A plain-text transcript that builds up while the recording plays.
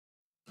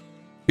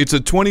It's a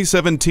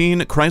 2017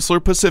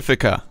 Chrysler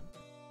Pacifica.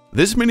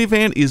 This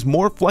minivan is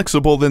more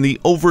flexible than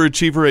the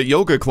overachiever at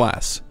yoga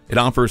class. It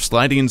offers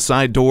sliding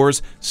side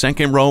doors,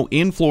 second row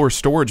in-floor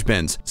storage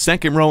bins,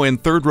 second row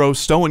and third row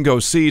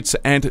stow-and-go seats,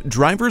 and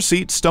driver's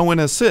seat stow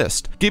and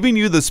assist, giving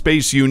you the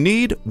space you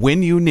need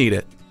when you need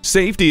it.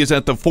 Safety is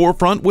at the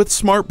forefront with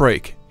Smart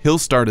Brake, Hill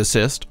Start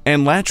Assist,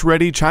 and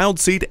latch-ready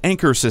child seat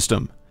anchor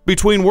system.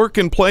 Between work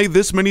and play,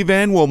 this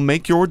minivan will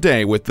make your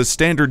day with the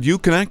standard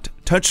Uconnect,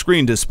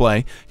 touchscreen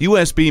display,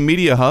 USB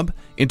media hub,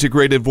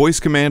 integrated voice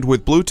command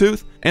with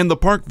Bluetooth, and the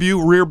Park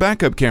View rear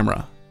backup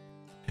camera.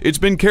 It's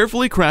been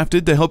carefully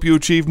crafted to help you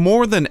achieve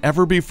more than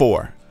ever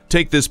before.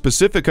 Take this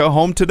Pacifica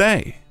home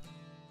today.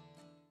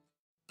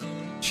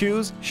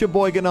 Choose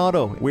Sheboygan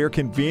Auto. We're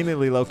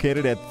conveniently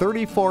located at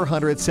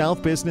 3400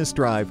 South Business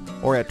Drive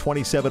or at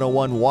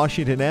 2701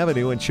 Washington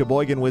Avenue in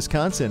Sheboygan,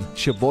 Wisconsin.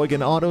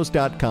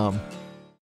 SheboyganAutos.com.